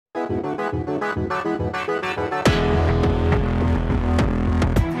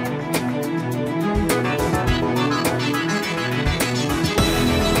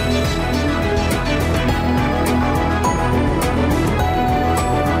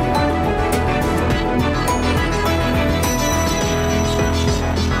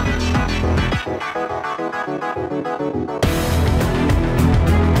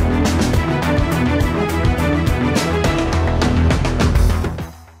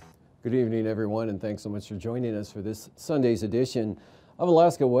Good evening, everyone, and thanks so much for joining us for this Sunday's edition of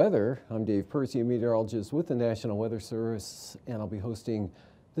Alaska Weather. I'm Dave Percy, a meteorologist with the National Weather Service, and I'll be hosting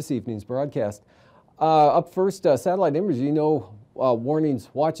this evening's broadcast. Up first, satellite imagery. Warnings,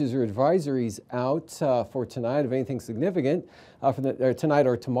 watches, or advisories out for tonight of anything significant for tonight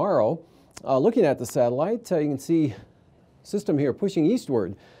or tomorrow. Looking at the satellite, you can see system here pushing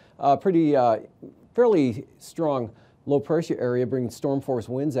eastward. Fairly strong low pressure area bringing storm force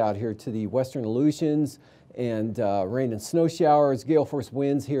winds out here to the western Aleutians, and rain and snow showers, gale force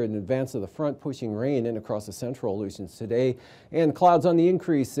winds here in advance of the front pushing rain in across the central Aleutians today, and clouds on the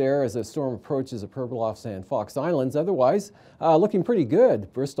increase there as the storm approaches the Pribilofs and Fox Islands. Otherwise, looking pretty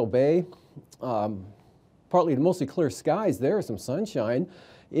good. Bristol Bay, partly to mostly clear skies there, some sunshine.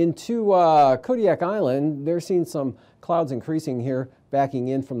 Into Kodiak Island, they're seeing some clouds increasing here, backing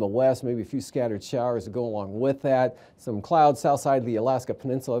in from the west, maybe a few scattered showers to go along with that. Some clouds south side of the Alaska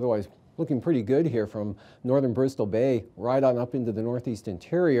Peninsula, otherwise looking pretty good here from northern Bristol Bay right on up into the northeast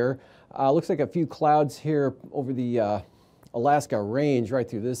interior. Looks like a few clouds here over the Alaska Range right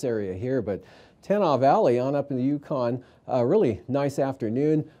through this area here, but Tanana Valley on up in the Yukon, really nice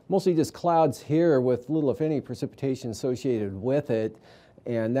afternoon. Mostly just clouds here with little if any precipitation associated with it.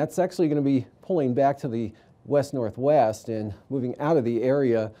 And that's actually going to be pulling back to the west-northwest and moving out of the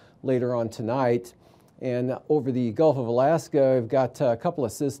area later on tonight. And over the Gulf of Alaska, we've got a couple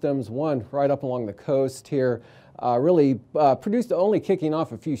of systems, one right up along the coast here, really produced only kicking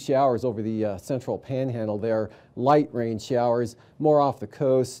off a few showers over the central panhandle there, light rain showers, more off the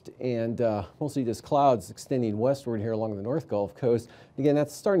coast, and mostly just clouds extending westward here along the North Gulf Coast. Again,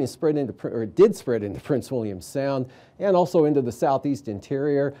 that's starting to spread into, or did spread into Prince William Sound and also into the southeast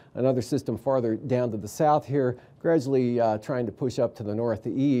interior. Another system farther down to the south here, gradually trying to push up to the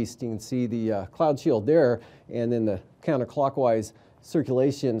northeast. You can see the cloud shield there, and then the counterclockwise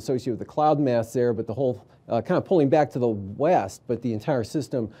circulation associated with the cloud mass there, but the whole kind of pulling back to the west, but the entire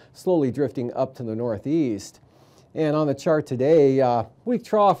system slowly drifting up to the northeast. And on the chart today, weak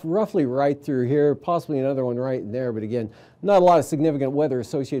trough roughly right through here, possibly another one right in there, but again, not a lot of significant weather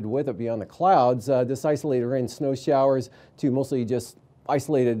associated with it beyond the clouds. Just isolated rain, snow showers to mostly just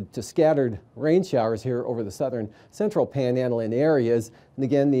isolated to scattered rain showers here over the southern central panhandle in areas. And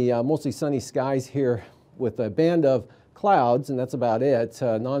again, the mostly sunny skies here with a band of clouds, and that's about it.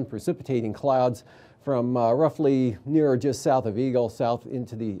 Non-precipitating clouds from roughly near or just south of Eagle, south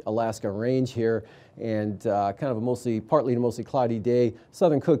into the Alaska Range here, and kind of a partly to mostly cloudy day.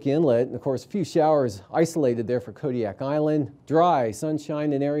 Southern Cook Inlet, and of course a few showers isolated there for Kodiak Island. Dry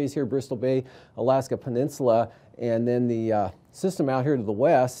sunshine in areas here, Bristol Bay, Alaska Peninsula, and then the system out here to the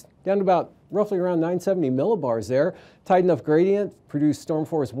west, down to about roughly around 970 millibars there. Tight enough gradient, produced storm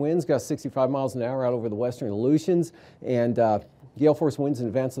force winds, got 65 miles an hour out over the western Aleutians, and gale force winds in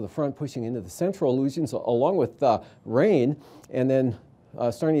advance of the front pushing into the central Aleutians along with rain, and then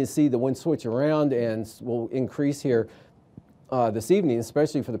starting to see the wind switch around and will increase here this evening,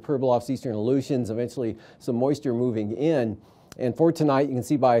 especially for the Pribilofs, eastern Aleutians, eventually some moisture moving in. And for tonight, you can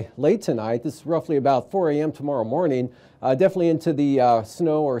see by late tonight, this is roughly about 4 a.m. tomorrow morning, definitely into the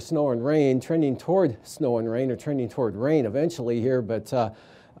snow and rain, trending toward snow and rain or trending toward rain eventually here, but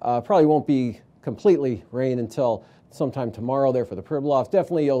probably won't be completely rain until sometime tomorrow there for the Pribilofs.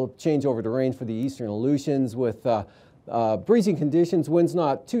 Definitely it'll change over to rain for the eastern Aleutians with breezy conditions, winds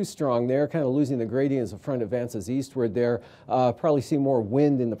not too strong there, kind of losing the gradient as the front advances eastward there. Probably see more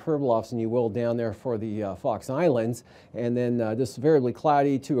wind in the Pribilofs than you will down there for the Fox Islands. And then just variably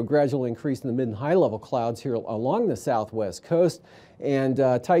cloudy to a gradual increase in the mid and high level clouds here along the southwest coast. And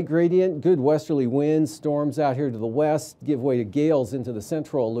tight gradient, good westerly winds, storms out here to the west give way to gales into the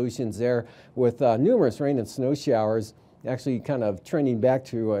central Aleutians there with numerous rain and snow showers. Actually kind of trending back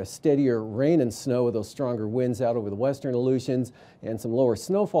to steadier rain and snow with those stronger winds out over the western Aleutians and some lower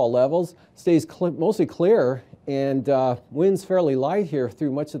snowfall levels. Stays mostly clear, and winds fairly light here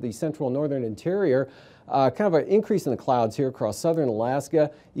through much of the central northern interior. Kind of an increase in the clouds here across southern Alaska.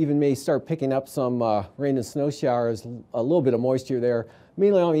 Even may start picking up some rain and snow showers, a little bit of moisture there,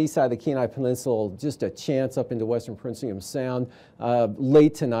 mainly on the east side of the Kenai Peninsula, just a chance up into western Prince William Sound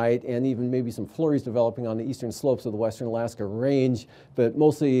late tonight, and even maybe some flurries developing on the eastern slopes of the western Alaska Range, but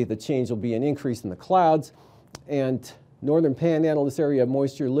mostly the change will be an increase in the clouds. And northern panhandle, this area of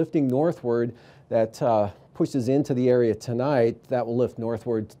moisture lifting northward, that pushes into the area tonight. That will lift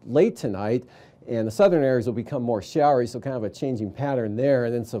northward late tonight. and the southern areas will become more showery, so kind of a changing pattern there,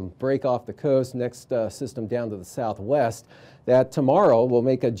 and then some break off the coast, next system down to the southwest. That tomorrow will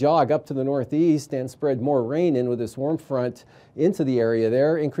make a jog up to the northeast and spread more rain in with this warm front into the area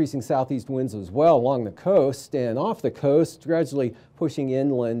there, increasing southeast winds as well along the coast and off the coast, gradually pushing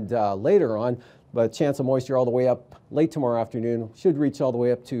inland later on. But chance of moisture all the way up late tomorrow afternoon, should reach all the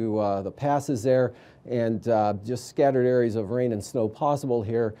way up to the passes there, and just scattered areas of rain and snow possible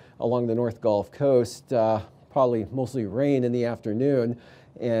here along the North Gulf Coast. Probably mostly rain in the afternoon,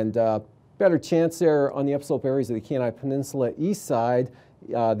 and better chance there on the upslope areas of the Kenai Peninsula east side,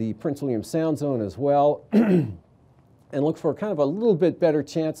 the Prince William Sound zone as well, and look for kind of a little bit better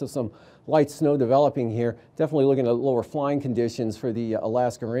chance of some light snow developing here. Definitely looking at lower flying conditions for the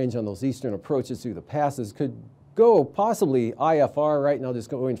Alaska Range on those eastern approaches through the passes. Could go possibly IFR right now, just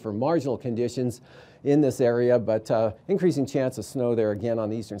going for marginal conditions in this area, but increasing chance of snow there again on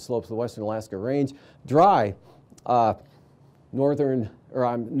the eastern slopes of the western Alaska Range. Dry north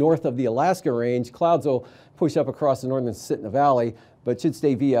of the Alaska Range. Clouds will push up across the northern Sitna Valley, but should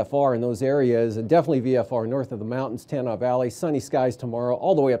stay VFR in those areas, and definitely VFR north of the mountains, Tanana Valley. Sunny skies tomorrow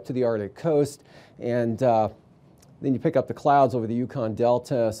all the way up to the Arctic coast, and then you pick up the clouds over the Yukon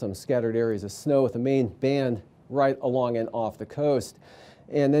Delta, some scattered areas of snow with the main band right along and off the coast.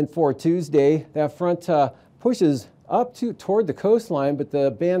 And then for Tuesday, that front pushes up toward the coastline, but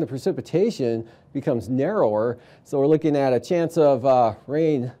the band of precipitation becomes narrower. So we're looking at a chance of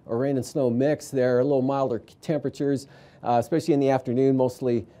rain and snow mix there, a little milder temperatures, especially in the afternoon.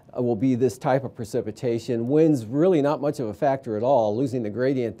 Mostly will be this type of precipitation. Winds really not much of a factor at all, losing the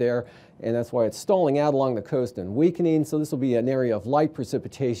gradient there, and that's why it's stalling out along the coast and weakening. So this will be an area of light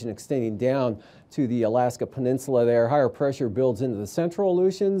precipitation extending down to the Alaska Peninsula there. Higher pressure builds into the central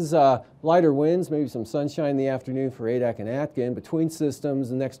Aleutians. Lighter winds, maybe some sunshine in the afternoon for Adak and Atkin. Between systems,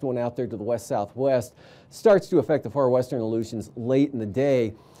 the next one out there to the west-southwest starts to affect the far western Aleutians late in the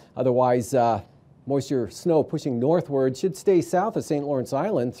day. Otherwise, moisture snow pushing northward should stay south of St. Lawrence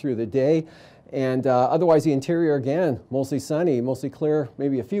Island through the day. And otherwise, the interior, again, mostly sunny, mostly clear,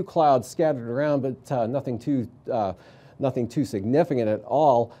 maybe a few clouds scattered around, but nothing too significant at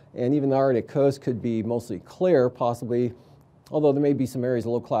all. And even the Arctic coast could be mostly clear, possibly, although there may be some areas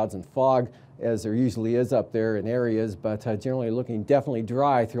of low clouds and fog, as there usually is up there in areas, but generally looking definitely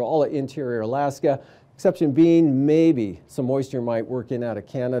dry through all of interior Alaska, exception being maybe some moisture might work in out of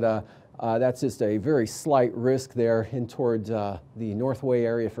Canada. That's just a very slight risk there in towards the Northway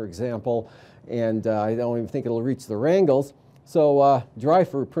area, for example, and I don't even think it'll reach the Wrangels. So dry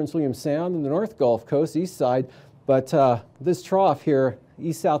for Prince William Sound and the North Gulf Coast, east side, but this trough here,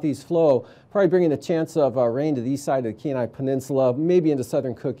 east-southeast flow, probably bringing a chance of rain to the east side of the Kenai Peninsula, maybe into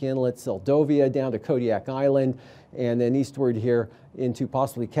southern Cook Inlet, Seldovia, down to Kodiak Island, and then eastward here into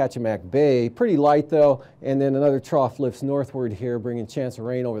possibly Kachemak Bay. Pretty light though, and then another trough lifts northward here, bringing chance of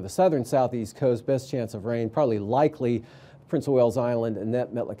rain over the southern southeast coast. Best chance of rain, probably likely Prince of Wales Island and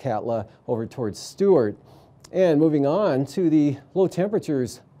that Metlakatla over towards Stewart. And moving on to the low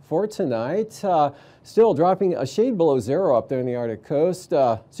temperatures for tonight, still dropping a shade below zero up there in the Arctic coast,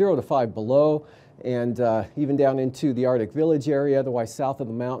 0 to 5 below, and even down into the Arctic Village area, otherwise south of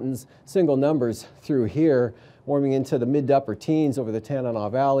the mountains, single numbers through here, warming into the mid to upper teens over the Tanana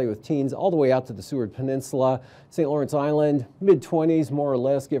Valley, with teens all the way out to the Seward Peninsula. St. Lawrence Island, mid-20s more or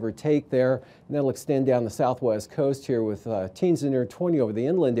less, give or take there, and that'll extend down the southwest coast here with teens in near 20 over the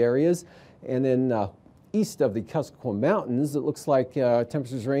inland areas. And then east of the Kuskokwim Mountains, it looks like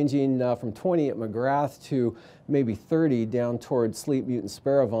temperatures ranging from 20 at McGrath to maybe 30 down towards Sleep Mute and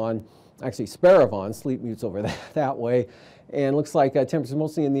Sparavon. Actually, Sparavon, Sleep Mute's over that way. And looks like temperatures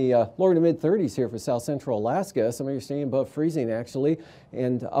mostly in the lower to mid-30s here for south central Alaska. Some of you are staying above freezing, actually,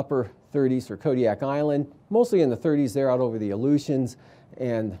 and upper 30s for Kodiak Island. Mostly in the 30s there out over the Aleutians,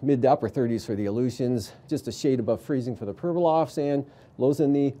 and mid to upper 30s for the Aleutians. Just a shade above freezing for the Pribilofs, and lows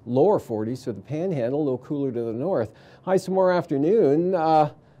in the lower 40s for the Panhandle, a little cooler to the north. Highs tomorrow afternoon,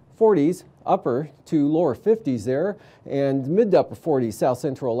 40s, upper to lower 50s there, and mid to upper 40s south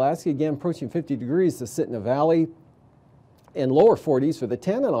central Alaska. Again, approaching 50 degrees to Sitna Valley, and lower 40s for the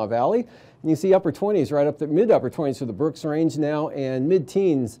Tanana Valley. And you see upper 20s right up there, mid upper 20s for the Brooks Range now, and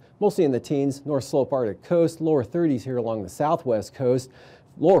mid-teens, mostly in the teens, North Slope Arctic Coast, lower 30s here along the southwest coast,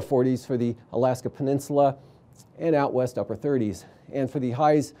 lower 40s for the Alaska Peninsula, and out west upper 30s. And for the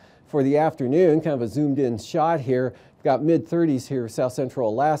highs for the afternoon, kind of a zoomed in shot here, Got mid-30s here, south central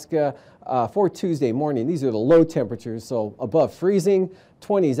Alaska. For Tuesday morning, these are the low temperatures, so above freezing.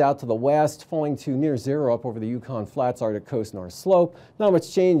 20s out to the west, falling to near zero up over the Yukon Flats, Arctic Coast, North Slope. Not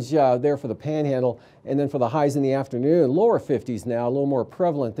much change there for the Panhandle. And then for the highs in the afternoon, lower 50s now, a little more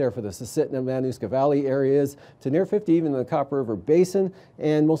prevalent there for the Susitna, Manuska Valley areas, to near 50 even in the Copper River Basin,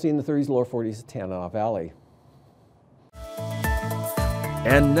 and mostly in the 30s, lower 40s, Tanana Valley.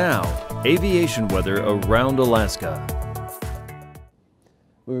 And now, aviation weather around Alaska.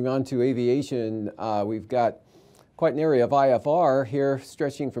 Moving on to aviation, we've got quite an area of IFR here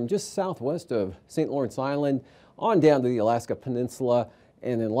stretching from just southwest of St. Lawrence Island on down to the Alaska Peninsula,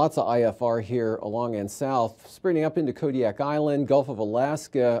 and then lots of IFR here along and south, spreading up into Kodiak Island, Gulf of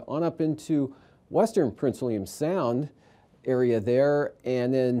Alaska, on up into western Prince William Sound area there,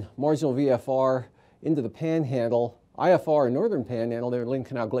 and then marginal VFR into the Panhandle, IFR northern Panhandle there, Lynn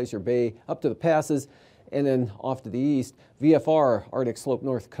Canal Glacier Bay, up to the passes, and then off to the east, VFR, Arctic Slope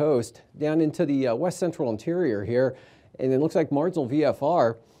North Coast, down into the west central interior here. And then looks like marginal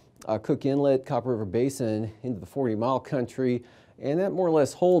VFR, Cook Inlet, Copper River Basin, into the 40-mile country. And that more or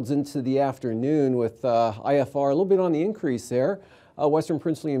less holds into the afternoon with IFR a little bit on the increase there. Western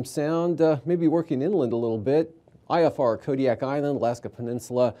Prince William Sound, maybe working inland a little bit. IFR, Kodiak Island, Alaska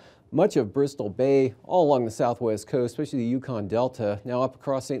Peninsula, much of Bristol Bay, all along the southwest coast, especially the Yukon Delta, now up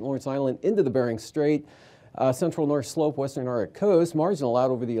across St. Lawrence Island into the Bering Strait, central North Slope, western Arctic Coast, marginal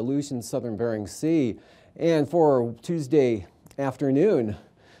out over the Aleutians, southern Bering Sea. And for Tuesday afternoon,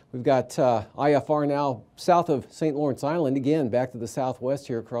 we've got IFR now south of St. Lawrence Island, again back to the southwest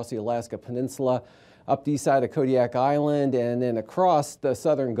here across the Alaska Peninsula, up the east side of Kodiak Island, and then across the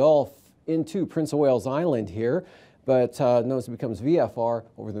southern Gulf into Prince of Wales Island here. But notice it becomes VFR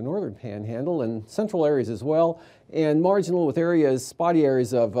over the northern Panhandle and central areas as well, and marginal with areas, spotty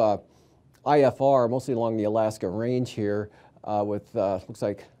areas of IFR, mostly along the Alaska Range here, with looks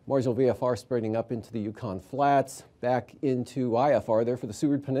like marginal VFR spreading up into the Yukon Flats, back into IFR there for the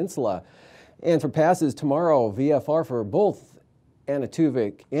Seward Peninsula. And for passes tomorrow, VFR for both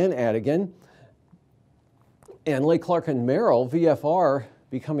Anaktuvuk and Adigan, and Lake Clark and Merrill, VFR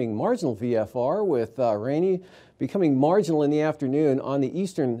becoming marginal VFR with rainy, becoming marginal in the afternoon on the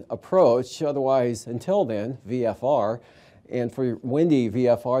eastern approach, otherwise until then VFR. And for windy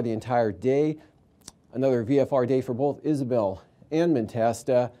VFR the entire day. Another VFR day for both Isabel and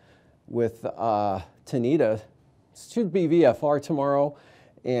Mentasta, with Tanita should be VFR tomorrow,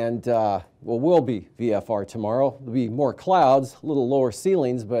 and will be VFR tomorrow. There'll be more clouds, a little lower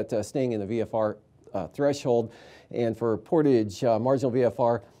ceilings, but staying in the VFR threshold. And for Portage, marginal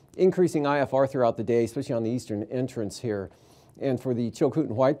VFR, increasing IFR throughout the day, especially on the eastern entrance here. And for the Chilkoot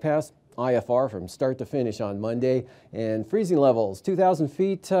and White Pass, IFR from start to finish on Monday. And freezing levels, 2,000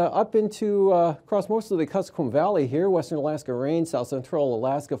 feet up into across most of the Kuskokwim Valley here, western Alaska Range, south central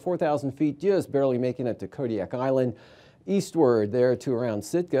Alaska, 4,000 feet, just barely making it to Kodiak Island. Eastward there to around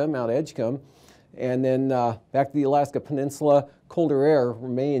Sitka, Mount Edgecombe. And then back to the Alaska Peninsula, colder air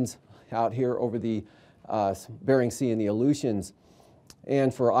remains out here over the Bering Sea and the Aleutians.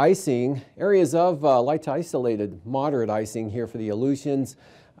 And for icing, areas of light to isolated moderate icing here for the Aleutians.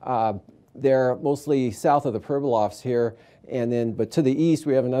 They're mostly south of the Pribilofs here, and then but to the east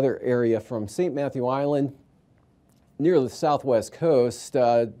we have another area from St. Matthew Island near the southwest coast,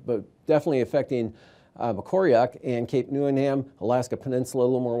 but definitely affecting Macoriac and Cape Newenham, Alaska Peninsula, a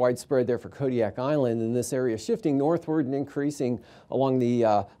little more widespread there for Kodiak Island, and this area shifting northward and increasing along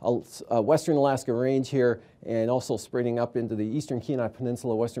the western Alaska Range here, and also spreading up into the eastern Kenai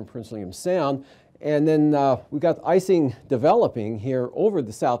Peninsula, western Prince William Sound. And then we've got icing developing here over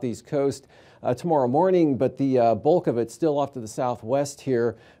the southeast coast tomorrow morning, but the bulk of it still off to the southwest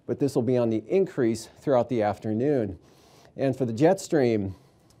here, but this will be on the increase throughout the afternoon. And for the jet stream,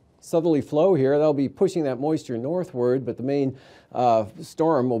 southerly flow here, that'll be pushing that moisture northward, but the main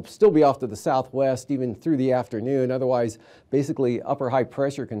storm will still be off to the southwest even through the afternoon. Otherwise, basically upper high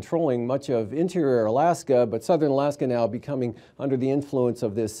pressure controlling much of interior Alaska, but southern Alaska now becoming under the influence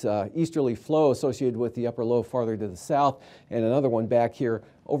of this easterly flow associated with the upper low farther to the south, and another one back here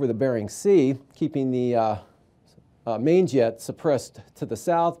over the Bering Sea, keeping the main jet suppressed to the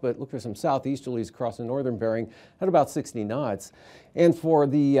south, but look for some southeasterlies across the northern Bering at about 60 knots. And for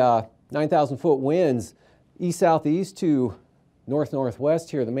the 9,000-foot winds, east-southeast to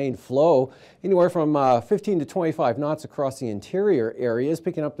north-northwest here, the main flow, anywhere from 15 to 25 knots across the interior areas,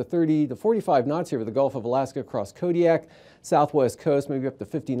 picking up to 30 to 45 knots here with the Gulf of Alaska across Kodiak, southwest coast, maybe up to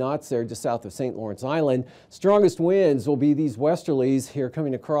 50 knots there just south of St. Lawrence Island. Strongest winds will be these westerlies here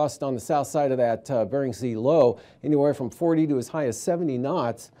coming across on the south side of that Bering Sea low, anywhere from 40 to as high as 70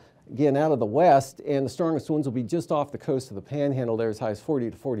 knots again out of the west, and the strongest winds will be just off the coast of the Panhandle there, as high as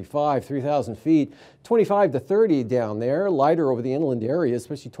 40 to 45, 3,000 feet, 25 to 30 down there, lighter over the inland area,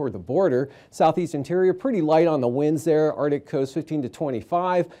 especially toward the border. Southeast interior, pretty light on the winds there, Arctic coast 15 to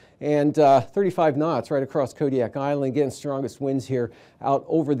 25, and 35 knots right across Kodiak Island. Again, strongest winds here out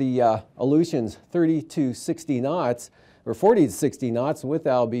over the Aleutians, 30 to 60 knots. Or 40 to 60 knots, and with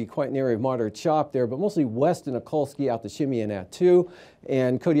that will be quite an area of moderate chop there, but mostly west of Nikolsky out to Shimmy and Attu.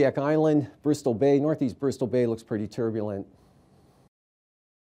 And Kodiak Island, Bristol Bay, northeast Bristol Bay looks pretty turbulent.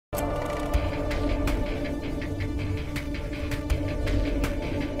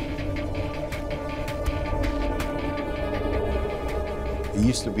 It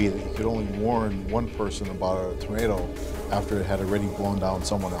used to be that you could only warn one person about a tornado after it had already blown down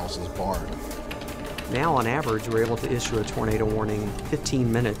someone else's barn. Now, on average, we're able to issue a tornado warning 15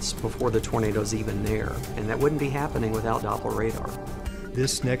 minutes before the tornado's even there, and that wouldn't be happening without Doppler radar.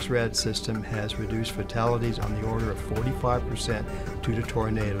 This NexRad system has reduced fatalities on the order of 45% due to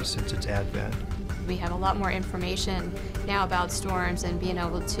tornadoes since its advent. We have a lot more information now about storms and being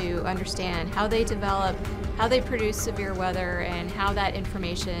able to understand how they develop, how they produce severe weather, and how that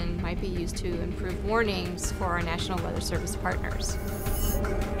information might be used to improve warnings for our National Weather Service partners.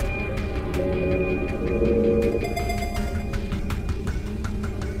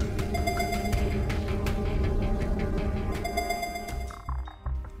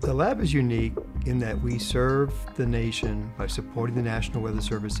 The lab is unique in that we serve the nation by supporting the National Weather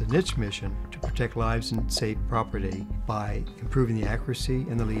Service in its mission to protect lives and safe property by improving the accuracy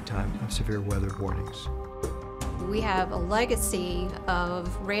and the lead time of severe weather warnings. We have a legacy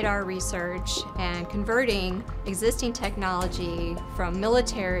of radar research and converting existing technology from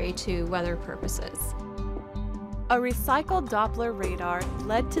military to weather purposes. A recycled Doppler radar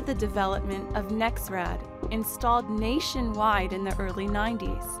led to the development of NexRad, installed nationwide in the early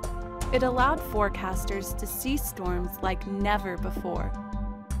 90s. It allowed forecasters to see storms like never before.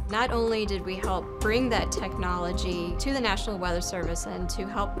 Not only did we help bring that technology to the National Weather Service and to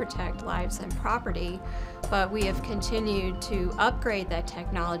help protect lives and property, but we have continued to upgrade that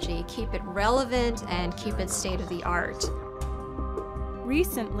technology, keep it relevant, and keep it state-of-the-art.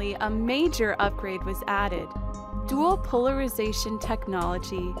 Recently, a major upgrade was added. Dual polarization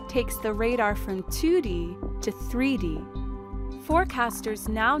technology takes the radar from 2D to 3D. Forecasters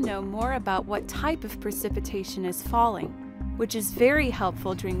now know more about what type of precipitation is falling, which is very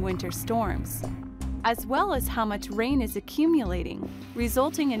helpful during winter storms, as well as how much rain is accumulating,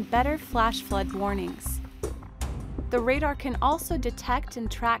 resulting in better flash flood warnings. The radar can also detect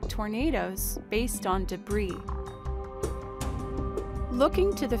and track tornadoes based on debris.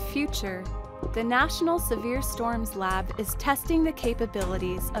 Looking to the future, the National Severe Storms Lab is testing the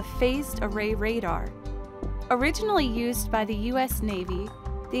capabilities of phased array radar. Originally used by the U.S. Navy,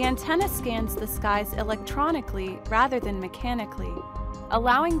 the antenna scans the skies electronically rather than mechanically,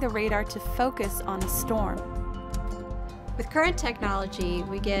 allowing the radar to focus on a storm. With current technology,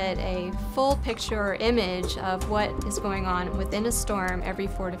 we get a full picture or image of what is going on within a storm every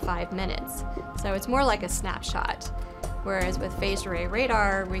 4 to 5 minutes. So it's more like a snapshot. Whereas with phased array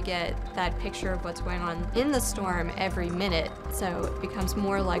radar, we get that picture of what's going on in the storm every minute. So it becomes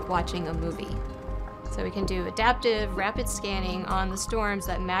more like watching a movie. So we can do adaptive, rapid scanning on the storms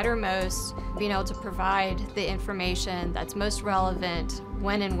that matter most, being able to provide the information that's most relevant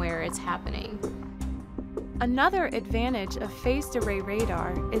when and where it's happening. Another advantage of phased array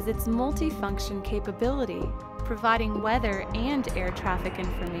radar is its multifunction capability, providing weather and air traffic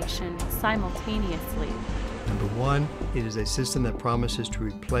information simultaneously. Number one, it is a system that promises to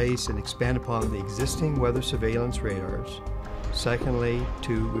replace and expand upon the existing weather surveillance radars. Secondly,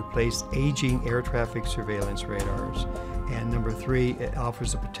 to replace aging air traffic surveillance radars. And number three, it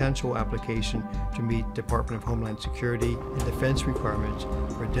offers a potential application to meet Department of Homeland Security and defense requirements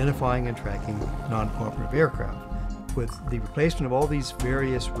for identifying and tracking non-cooperative aircraft. With the replacement of all these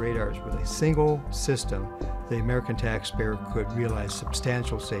various radars with a single system, the American taxpayer could realize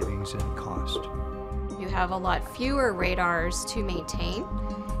substantial savings in cost. You have a lot fewer radars to maintain,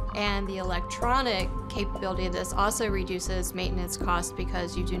 and the electronic capability of this also reduces maintenance costs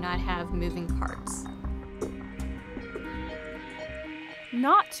because you do not have moving parts.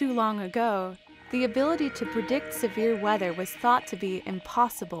 Not too long ago, the ability to predict severe weather was thought to be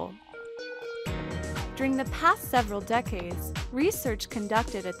impossible. During the past several decades, research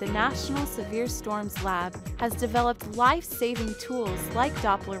conducted at the National Severe Storms Lab has developed life-saving tools like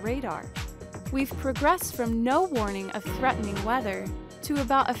Doppler radar. We've progressed from no warning of threatening weather to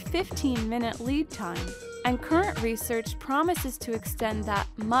about a 15-minute lead time, and current research promises to extend that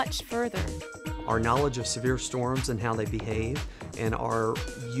much further. Our knowledge of severe storms and how they behave, and our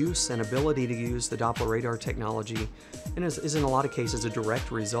use and ability to use the Doppler radar technology is in a lot of cases a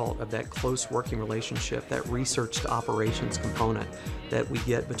direct result of that close working relationship, that research to operations component that we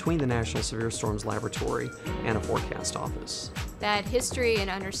get between the National Severe Storms Laboratory and a forecast office. That history and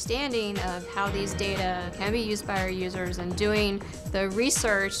understanding of how these data can be used by our users and doing the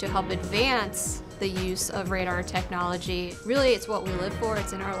research to help advance the use of radar technology, really it's what we live for,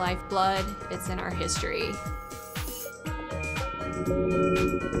 it's in our lifeblood, it's in our history.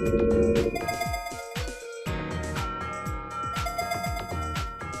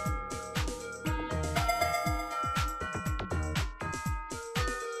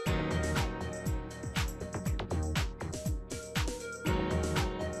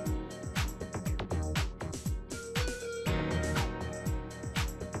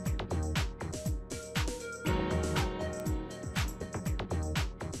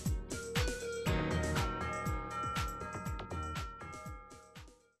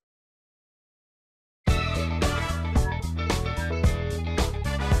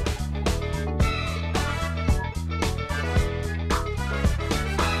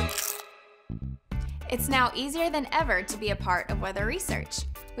 It's now easier than ever to be a part of weather research.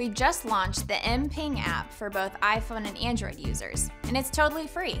 We just launched the mPing app for both iPhone and Android users, and it's totally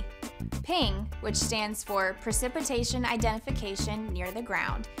free. PING, which stands for Precipitation Identification Near the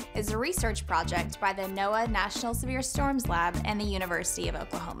Ground, is a research project by the NOAA National Severe Storms Lab and the University of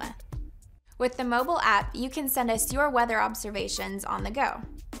Oklahoma. With the mobile app, you can send us your weather observations on the go.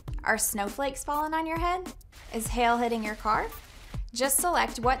 Are snowflakes falling on your head? Is hail hitting your car? Just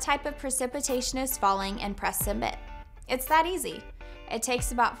select what type of precipitation is falling and press submit. It's that easy. It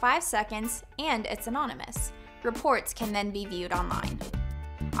takes about 5 seconds and it's anonymous. Reports can then be viewed online.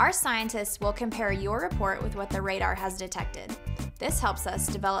 Our scientists will compare your report with what the radar has detected. This helps us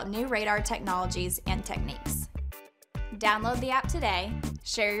develop new radar technologies and techniques. Download the app today,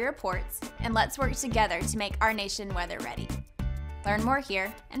 share your reports, and let's work together to make our nation weather ready. Learn more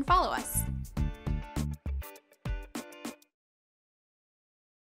here and follow us.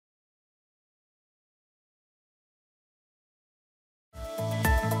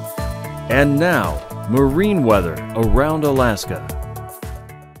 And now, marine weather around Alaska.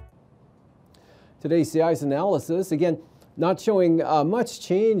 Today's sea ice analysis, again, not showing much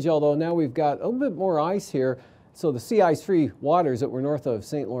change, although now we've got a little bit more ice here. So the sea ice-free waters that were north of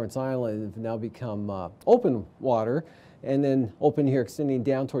St. Lawrence Island have now become open water, and then open here extending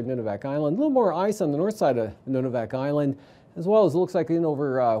down toward Nunivak Island. A little more ice on the north side of Nunivak Island, as well as it looks like in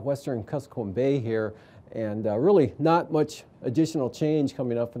over western Kuskokwim Bay here. And really not much additional change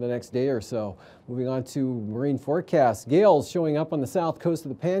coming up for the next day or so. Moving on to marine forecast. Gales showing up on the south coast of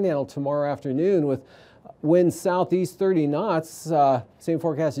the Panhandle tomorrow afternoon with winds southeast 30 knots. Same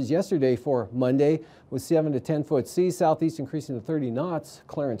forecast as yesterday for Monday with 7 to 10 foot seas. Southeast increasing to 30 knots,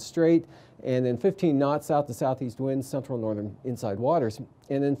 Clarence Strait, and then 15 knots south to southeast winds, central northern inside waters.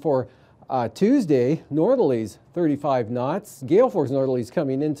 And then for Tuesday, northerlies 35 knots, gale force northerlies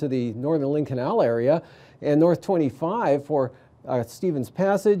coming into the northern Lynn Canal area, and north 25 for Stevens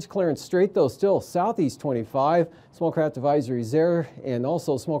Passage. Clarence Strait, though, still southeast 25. Small craft advisories there, and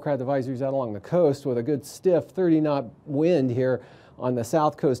also small craft advisories out along the coast with a good stiff 30-knot wind here on the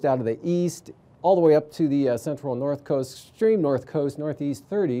south coast out of the east, all the way up to the central north coast, extreme north coast, northeast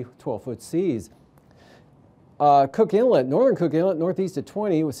 30, 12-foot seas. Cook Inlet, northern Cook Inlet, northeast at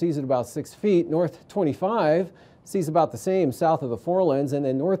 20 with seas at about 6 feet. North 25, seas about the same south of the Forelands, and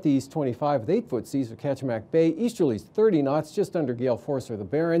then northeast 25 with 8-foot seas for Kachemak Bay. Easterlies 30 knots, just under gale force for the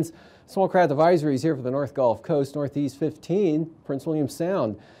Barrens. Small craft advisories here for the North Gulf Coast. Northeast 15, Prince William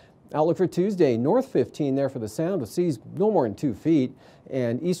Sound. Outlook for Tuesday, north 15 there for the Sound with seas no more than 2 feet.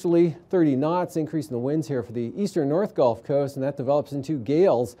 And easterly 30 knots, increase in the winds here for the eastern North Gulf Coast, and that develops into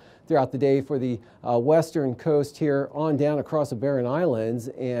gales throughout the day for the western coast here on down across the Barren Islands,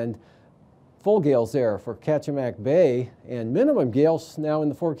 and full gales there for Kachemak Bay, and minimum gales now in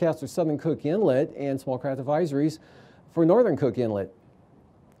the forecast for southern Cook Inlet and small craft advisories for northern Cook Inlet.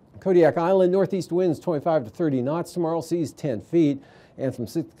 Kodiak Island, northeast winds 25 to 30 knots tomorrow, seas 10 feet. And from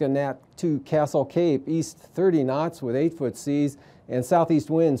Sitka Nat to Castle Cape, east 30 knots with 8-foot seas, and southeast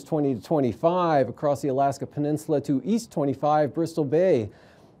winds 20 to 25 across the Alaska Peninsula to east 25, Bristol Bay.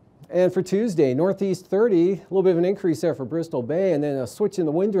 And for Tuesday, northeast 30, a little bit of an increase there for Bristol Bay, and then a switch in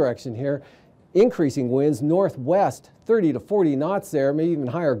the wind direction here. Increasing winds northwest 30 to 40 knots there, maybe even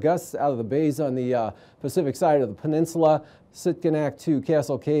higher gusts out of the bays on the Pacific side of the peninsula. Sitkinak to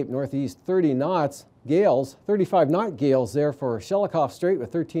Castle Cape, northeast 30 knots. Gales, 35-knot gales there for Shelikof Strait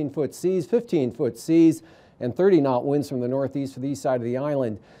with 13-foot seas, 15-foot seas. and 30-knot winds from the northeast for the east side of the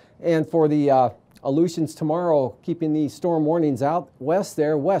island. And for the Aleutians tomorrow, keeping the storm warnings out west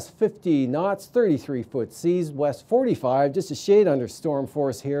there, west 50 knots, 33-foot seas, west 45, just a shade under storm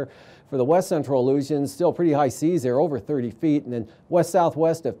force here for the west central Aleutians, still pretty high seas there, over 30 feet, and then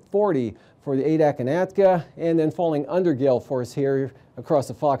west-southwest at 40 for the Adak and Atka, and then falling under gale force here across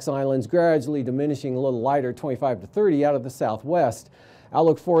the Fox Islands, gradually diminishing a little lighter, 25 to 30 out of the southwest.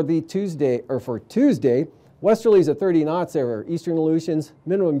 Outlook for the Tuesday, westerlies at 30 knots there, eastern Aleutians,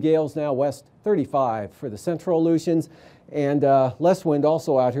 minimum gales now west 35 for the central Aleutians, and less wind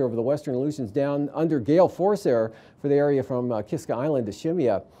also out here over the western Aleutians, down under gale force there for the area from Kiska Island to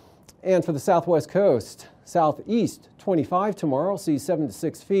Shemya. And for the southwest coast, southeast 25 tomorrow, seas 7 to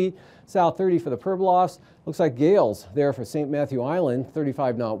 6 feet, south 30 for the Pribilofs. Looks like gales there for St. Matthew Island,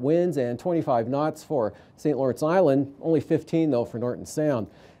 35-knot winds, and 25 knots for St. Lawrence Island, only 15 though for Norton Sound.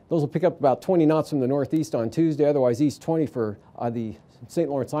 Those will pick up about 20 knots from the northeast on Tuesday, otherwise east 20 for the St.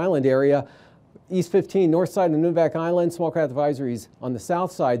 Lawrence Island area. East 15, north side of Nunivak Island, small craft advisories on the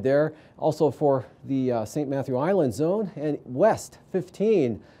south side there, also for the St. Matthew Island zone, and west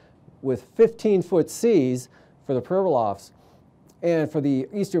 15 with 15-foot seas for the Pribilofs. And for the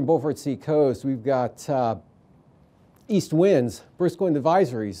eastern Beaufort Sea coast, we've got east winds, brisk wind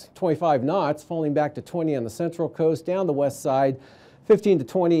advisories, 25 knots, falling back to 20 on the central coast, down the west side, 15 to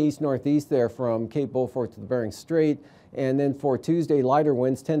 20 east-northeast there from Cape Beaufort to the Bering Strait. And then for Tuesday, lighter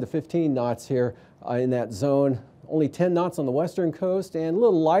winds, 10 to 15 knots here in that zone. Only 10 knots on the western coast and a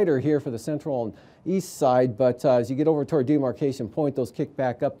little lighter here for the central and east side. But as you get over toward demarcation point, those kick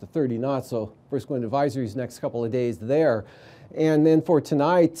back up to 30 knots. So brisk wind advisories next couple of days there. And then for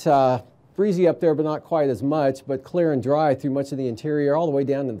tonight, breezy up there, but not quite as much, but clear and dry through much of the interior, all the way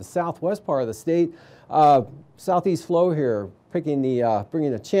down to the southwest part of the state. Southeast flow here, bringing a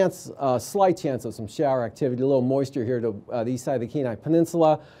slight chance of some shower activity, a little moisture here to the east side of the Kenai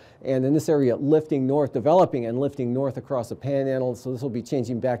Peninsula. And in this area, lifting north, developing and lifting north across the Panhandle. So this will be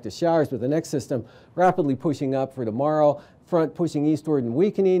changing back to showers, with the next system rapidly pushing up for tomorrow. Front pushing eastward and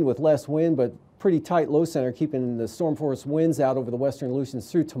weakening with less wind, but pretty tight low center, keeping the storm force winds out over the western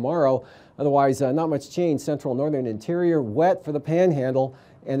Aleutians through tomorrow. Otherwise, not much change. Central northern interior, wet for the Panhandle.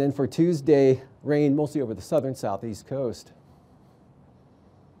 And then for Tuesday, rain mostly over the southern southeast coast.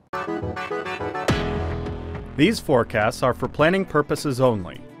 These forecasts are for planning purposes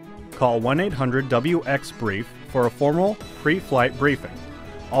only. Call 1-800-WX-BRIEF for a formal pre-flight briefing.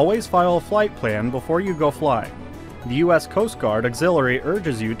 Always file a flight plan before you go flying. The U.S. Coast Guard Auxiliary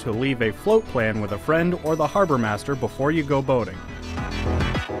urges you to leave a float plan with a friend or the harbor master before you go boating.